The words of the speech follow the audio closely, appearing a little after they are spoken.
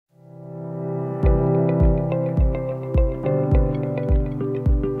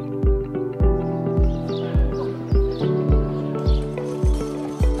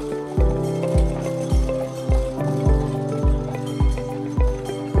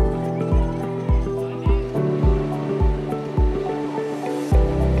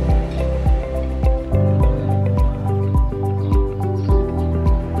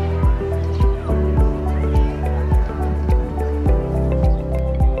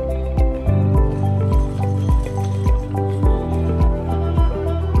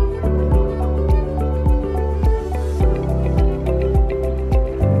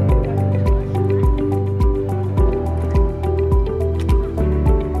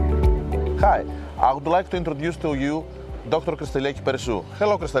Hi, I would like to introduce to you Dr. Krystallia Kyparissou.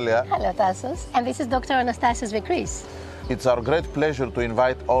 Hello, Krystallia. Hello, Tassos. And this is Dr. Anastasios Vekris. It's our great pleasure to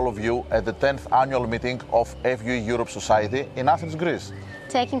invite all of you at the 10th annual meeting of FUE Europe Society in Athens, Greece.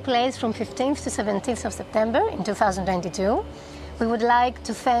 Taking place from 15th to 17th of September in 2022. We would like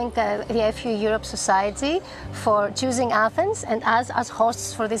to thank the FUE Europe Society for choosing Athens and us as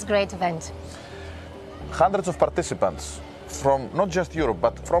hosts for this great event. Hundreds of participants from not just Europe,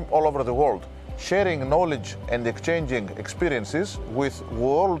 but from all over the world, sharing knowledge and exchanging experiences with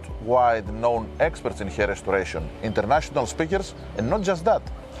worldwide known experts in hair restoration, international speakers, and not just that.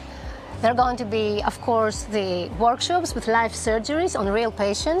 There are going to be, of course, the workshops with live surgeries on real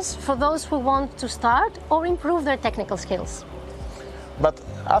patients for those who want to start or improve their technical skills. But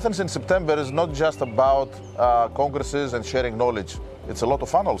Athens in September is not just about congresses and sharing knowledge. It's a lot of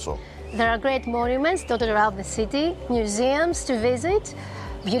fun also. There are great monuments dotted around the city, museums to visit,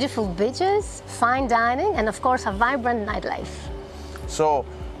 beautiful beaches, fine dining, and of course a vibrant nightlife. So,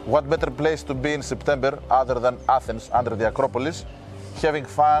 what better place to be in September other than Athens under the Acropolis, having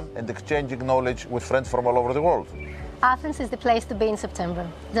fun and exchanging knowledge with friends from all over the world? Athens is the place to be in September.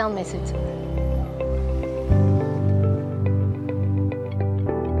 Don't miss it.